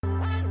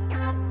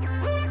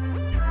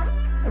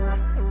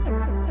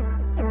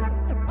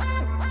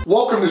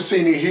Welcome to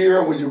Cine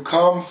Here, where you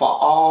come for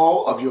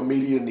all of your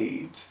media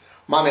needs.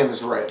 My name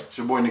is Ray. It's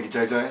your boy Nicky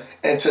Tay.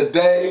 And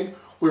today,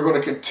 we're going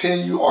to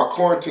continue our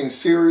quarantine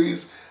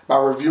series by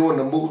reviewing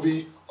the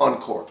movie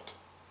Uncorked.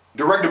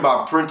 Directed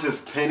by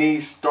Prentice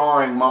Penny,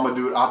 starring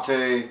Mamadou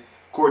Ate,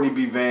 Courtney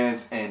B.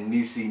 Vance, and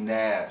Niecy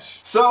Nash.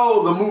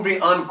 So, the movie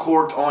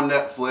Uncorked on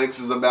Netflix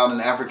is about an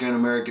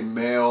African-American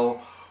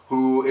male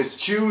who is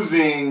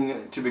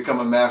choosing to become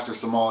a master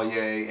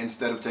sommelier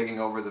instead of taking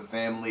over the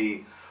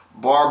family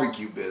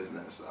barbecue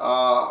business.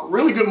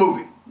 Really good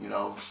movie, you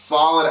know,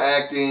 solid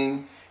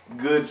acting,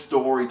 good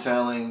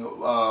storytelling.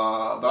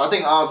 But I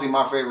think honestly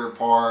my favorite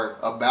part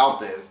about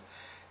this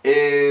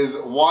is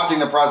watching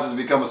the process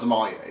become a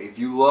sommelier. If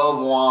you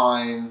love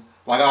wine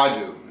like I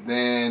do,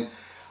 then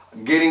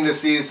getting to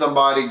see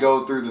somebody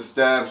go through the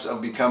steps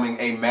of becoming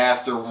a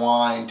master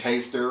wine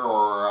taster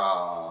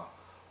or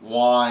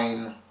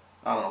wine,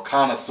 I don't know,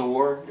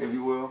 connoisseur, if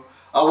you will,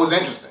 was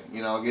interesting.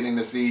 You know, getting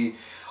to see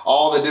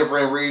all the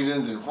different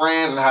regions in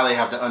France and how they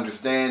have to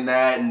understand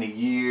that in the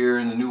year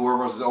and the new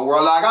world versus old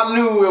world. Like, I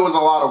knew it was a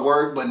lot of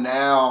work, but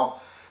now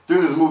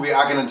through this movie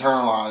I can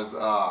internalize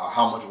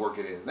how much work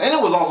it is. And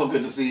it was also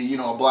good to see, you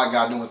know, a black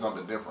guy doing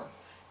something different.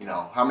 You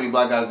know, how many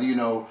black guys do you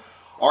know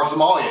are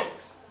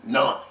sommeliers?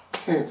 None.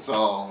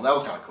 So that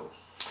was kind of cool.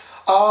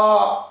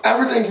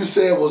 Everything you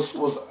said was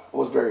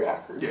very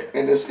accurate. Yeah.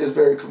 And it's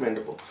very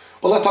commendable.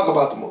 But let's talk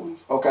about the movie,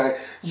 okay?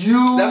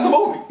 That's the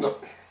movie. No.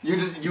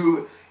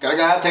 You got a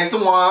guy taste the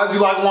wines.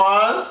 You like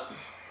wines?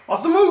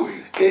 What's the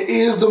movie? It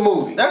is the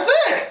movie. That's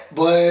it.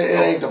 But it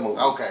ain't the movie.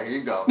 Okay, here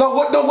you go. No,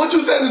 what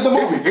you said is the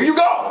movie. Here you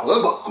go.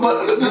 Let's go.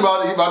 But You about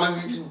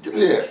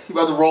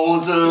to roll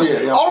into.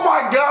 Yeah. Oh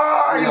my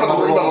God! I'm You about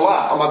to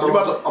lie. I'm about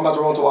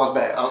to roll into what's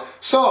bad.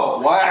 So,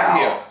 Wow.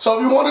 Yeah. So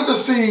if you wanted to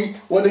see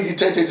what Nicky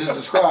Tete just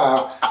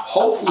described,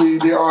 hopefully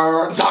there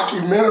are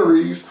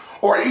documentaries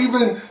or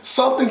even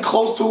something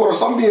close to it or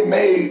something being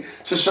made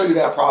to show you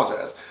that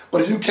process.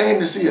 But if you came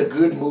to see a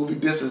good movie,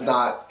 this is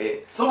not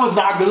it. So it's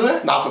not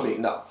good? Not for me,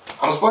 no. I'm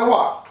gonna explain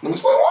why. Let me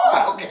explain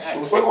why. Okay. Let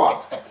me explain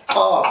why.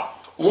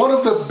 One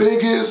of the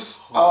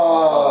biggest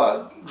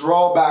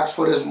drawbacks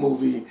for this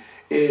movie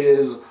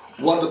is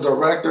what the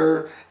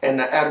director and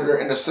the editor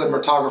and the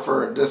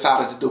cinematographer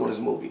decided to do in this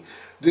movie.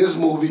 This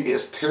movie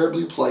is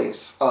terribly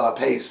paced.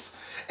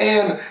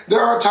 And there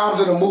are times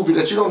in the movie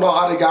that you don't know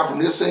how they got from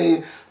this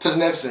scene to the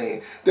next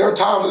scene. There are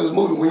times in this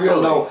movie when you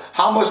don't know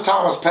how much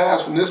time has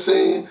passed from this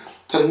scene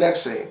to the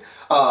next scene.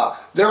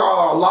 There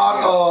are a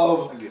lot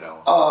of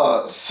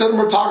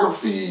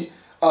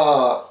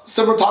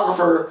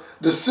cinematographer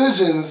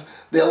decisions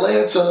that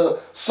led to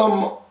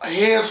some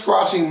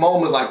head-scratching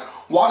moments. Like,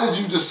 why did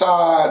you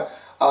decide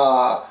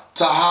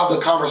to have the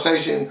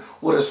conversation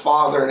with his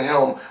father and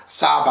him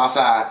side by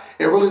side?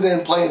 It really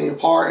didn't play any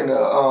part in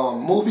the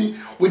movie.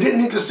 We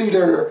didn't need to see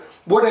where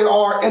they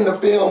are in the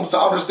films to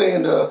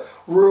understand the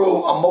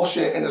real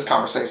emotion in this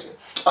conversation.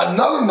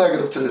 Another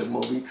negative to this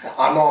movie,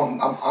 that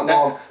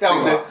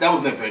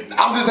was nitpicky.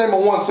 I'm just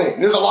naming one scene.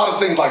 There's a lot of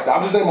scenes like that.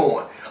 I'm just naming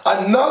one.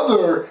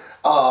 Another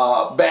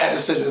bad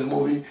decision in this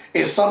movie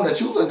is something that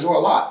you'll enjoy a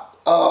lot.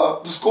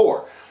 The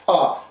score.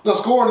 The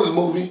score in this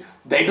movie,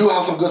 they do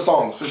have some good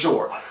songs for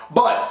sure.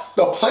 But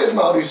the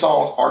placement of these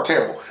songs are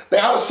terrible. They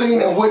had a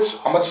scene in which,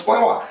 I'm going to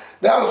explain why.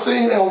 They had a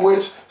scene in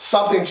which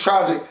something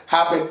tragic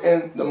happened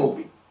in the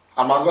movie.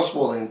 I'm not going to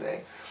spoil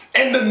anything.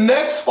 And the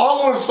next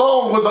following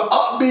song was an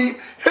upbeat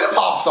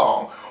hip-hop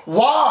song.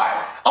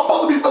 Why? I'm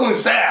supposed to be feeling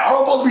sad. I'm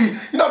supposed to be,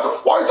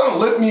 why are you trying to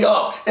lift me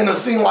up in a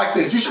scene like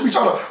this? You should be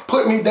trying to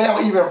put me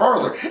down even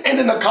further. And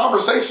then the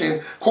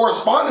conversation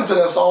corresponding to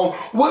that song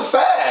was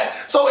sad.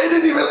 So it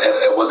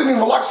wasn't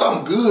even like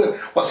something good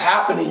was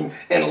happening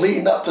and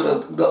leading up to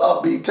the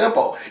upbeat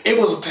tempo. It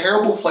was a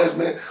terrible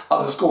placement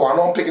of the score. I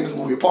know I'm picking this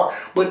movie apart,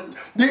 but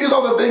these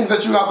are the things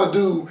that you have to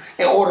do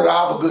in order to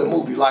have a good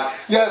movie. Like,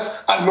 yes,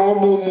 a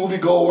normal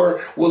moviegoer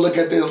will look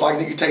at this like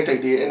Nicky Tay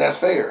did, and that's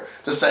fair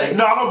to say.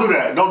 No, don't do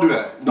that. Don't do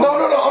that.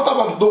 No. I'm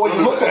talking about the way you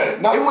looked at it.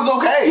 It was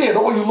okay. Yeah,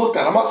 the way you looked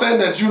at it. I'm not saying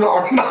that you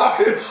are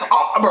not.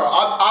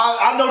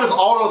 I noticed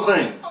all those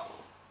things.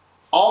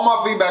 All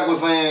my feedback was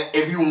saying,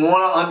 if you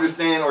want to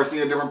understand or see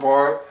a different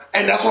part,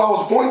 and that's what I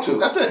was pointing to.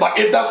 That's it. Like,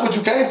 if that's what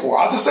you came for,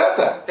 I just said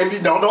that. If you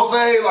don't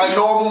say like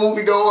normal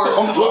moviegoer.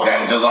 I'm look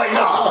at it just like,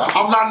 nah,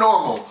 I'm not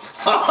normal.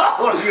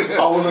 I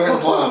wasn't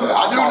implying that.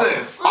 I do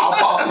this.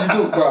 You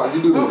do, bro.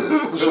 You do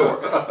this for sure.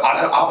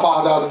 I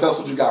apologize if that's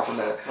what you got from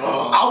that.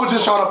 I was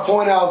just trying to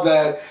point out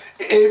that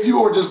if you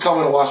were just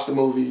coming to watch the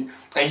movie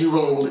and you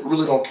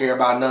really don't care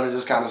about none of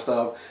this kind of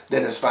stuff,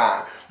 then it's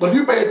fine. But if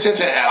you pay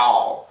attention at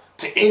all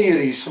to any of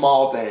these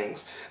small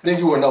things, then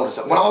you will notice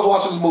it. When I was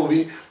watching this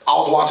movie, I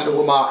was watching it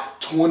with my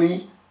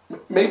 20,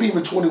 maybe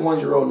even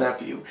 21-year-old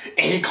nephew,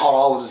 and he caught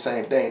all of the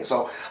same things.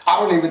 So I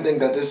don't even think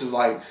that this is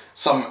like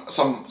some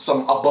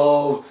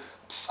above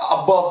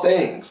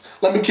things.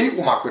 Let me keep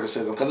with my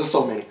criticism because there's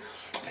so many.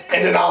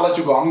 And then I'll let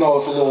you go. I know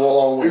it's a little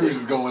long way. We were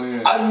just going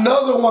in.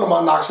 Another one of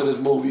my knocks of this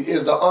movie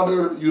is the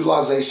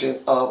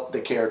underutilization of the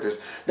characters.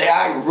 They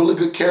had really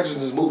good characters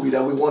in this movie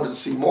that we wanted to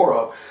see more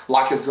of,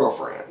 like his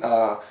girlfriend.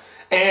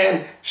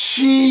 And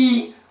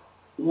she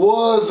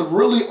was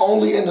really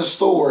only in the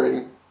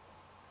story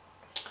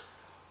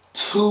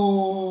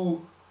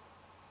to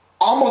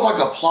almost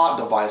like a plot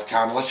device,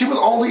 kind of. Like she was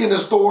only in the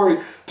story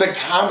to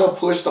kind of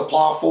push the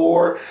plot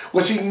forward,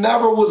 but she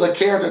never was a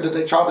character that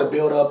they tried to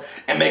build up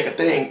and make a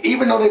thing,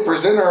 even though they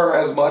presented her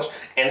as much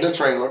in the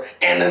trailer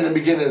and in the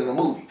beginning of the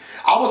movie.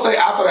 I would say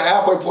after the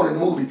halfway point of the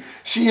movie,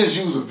 she is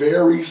used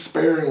very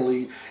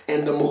sparingly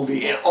in the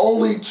movie and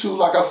only to,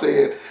 like I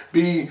said,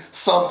 be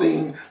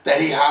something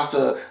that he has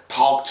to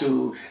talk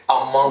to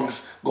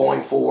amongst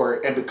going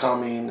forward and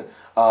becoming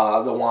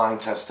the wine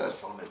tester.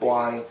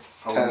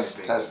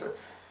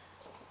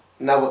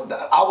 Now,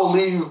 I will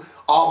leave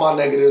all my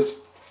negatives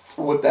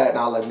with that, and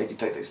I'll let Nikki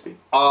take their speak.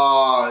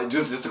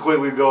 Just to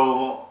quickly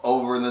go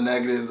over the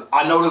negatives,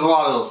 I noticed a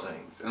lot of those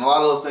things, and a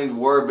lot of those things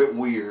were a bit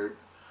weird,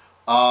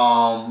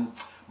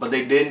 but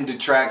they didn't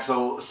detract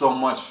so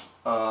much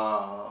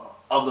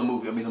of the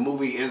movie. I mean, the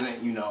movie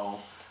isn't, you know,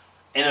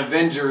 an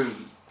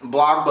Avengers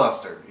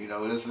blockbuster. You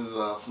know, this is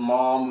a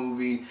small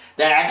movie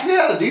that actually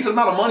had a decent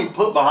amount of money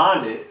put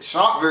behind it.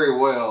 Shot very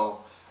well.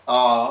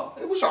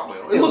 It was shot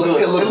well. It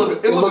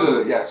looked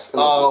good. Yes.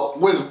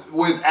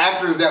 With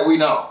actors that we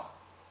know.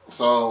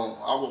 So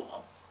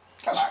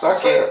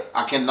that's fair.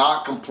 I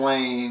cannot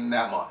complain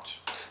that much.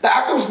 The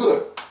acting was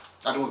good.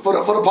 For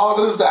the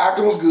positives, the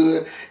acting was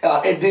good.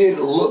 It did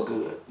look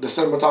good. The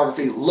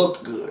cinematography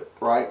looked good,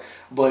 right?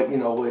 But you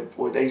know,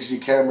 with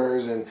HD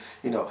cameras and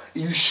you know,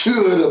 you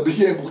should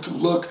be able to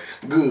look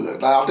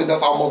good. Like, I think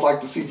that's almost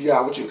like the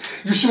CGI with you.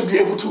 You should be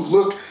able to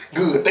look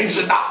good. Things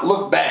should not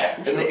look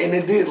bad, and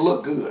it did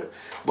look good.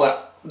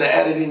 But the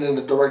editing and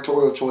the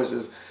directorial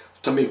choices,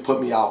 to me, put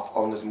me off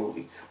on this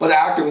movie. But the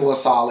acting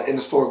was solid, and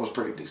the story was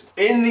pretty decent.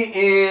 In the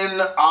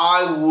end,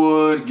 I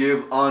would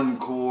give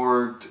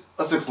Uncorked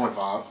a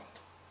 6.5.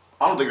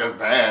 I don't think that's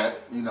bad,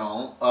 you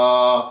know.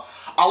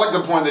 I like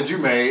the point that you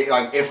made.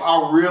 Like, if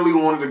I really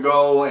wanted to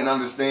go and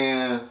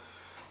understand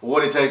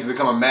what it takes to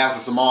become a master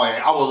sommelier,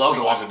 I would love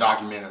to watch a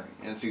documentary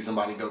and see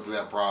somebody go through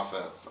that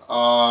process.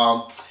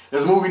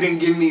 This movie didn't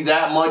give me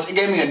that much. It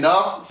gave me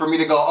enough for me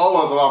to go, oh,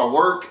 that's a lot of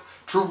work.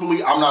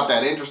 Truthfully, I'm not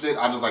that interested.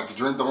 I just like to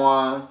drink the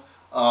wine.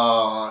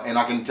 And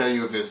I can tell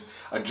you if it's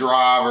a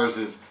dry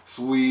versus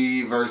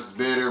sweet versus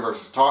bitter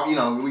versus tart. You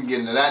know, we can get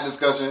into that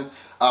discussion.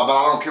 But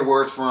I don't care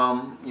where it's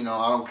from. You know,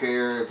 I don't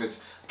care if it's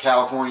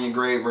Californian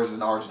grape versus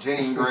an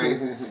Argentinian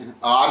grape.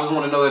 I just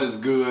want to know that it's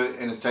good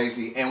and it's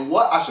tasty and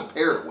what I should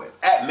pair it with,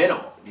 at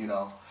minimum, you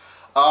know.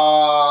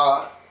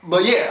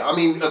 But yeah, I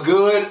mean, a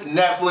good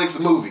Netflix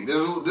movie. This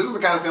is the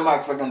kind of film I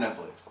expect on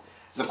Netflix.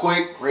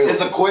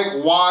 It's a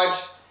quick watch.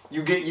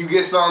 You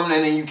get something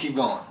and then you keep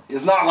going.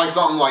 It's not like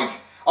something like,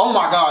 oh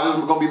my God, this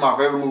is gonna be my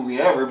favorite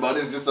movie ever. But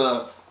it's just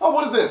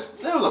what is this?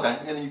 It was okay,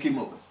 and then you keep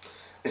moving.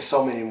 It's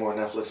so many more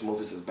Netflix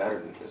movies that's better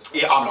than this.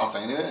 Yeah, I'm not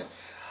saying it.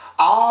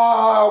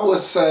 I would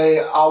say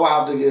I would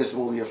have to give this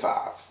movie a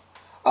 5.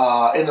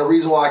 And the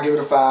reason why I give it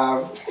a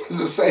 5 is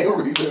the same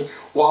reason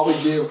why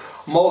we give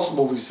most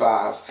movies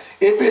 5s.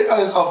 If it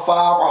is a 5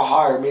 or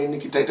higher, me and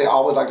Nikki Tate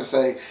always like to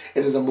say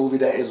it is a movie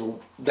that is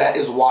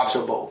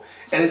watchable.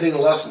 Anything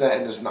less than that,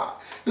 and it's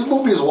not. This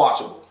movie is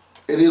watchable.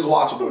 It is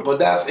watchable, but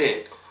that's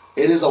it.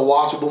 It is a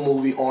watchable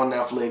movie on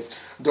Netflix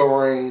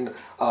during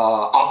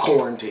a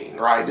quarantine,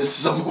 right? This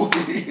is a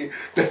movie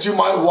that you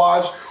might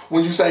watch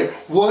when you say,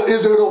 what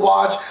is there to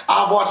watch?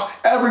 I've watched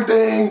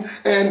everything,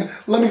 and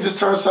let me just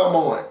turn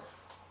something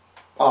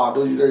on.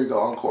 There you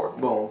go,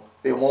 Uncorked. Boom.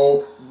 It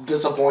won't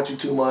disappoint you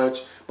too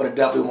much, but it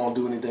definitely won't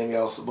do anything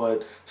else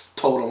but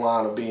toe the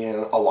line of being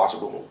a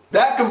watchable movie.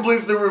 That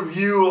completes the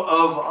review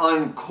of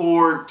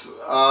Uncorked.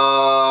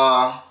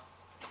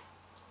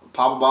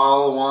 Pop a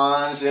bottle of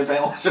wine,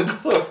 champagne, watch a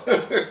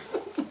good.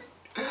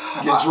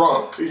 Get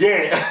drunk.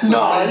 Yeah. So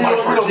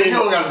you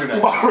don't gotta do that.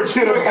 You might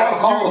forget about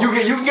all. You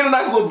can get a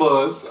nice little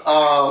buzz.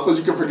 So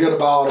you can forget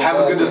about have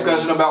a good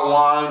discussion about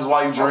wines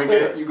while you drink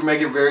it. You can make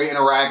it very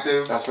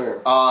interactive. That's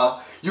fair.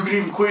 You can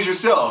even quiz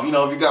yourself. You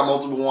know, if you got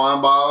multiple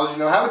wine bottles, you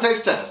know, have a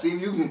taste test. See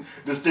if you can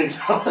distinct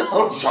something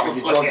else. Trying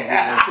to get drunk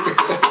again.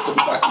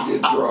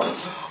 Get drunk.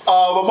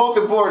 But most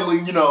importantly,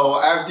 you know,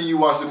 after you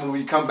watch the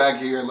movie, come back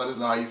here and let us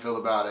know how you feel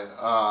about it.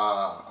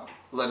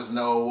 Let us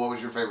know what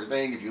was your favorite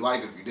thing, if you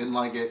liked it, if you didn't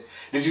like it.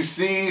 Did you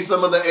see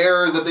some of the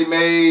errors that they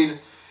made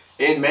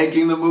in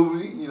making the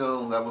movie? You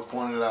know, that was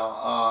pointed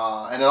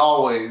out. And as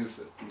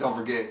always, don't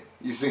forget,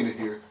 you've seen it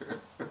here.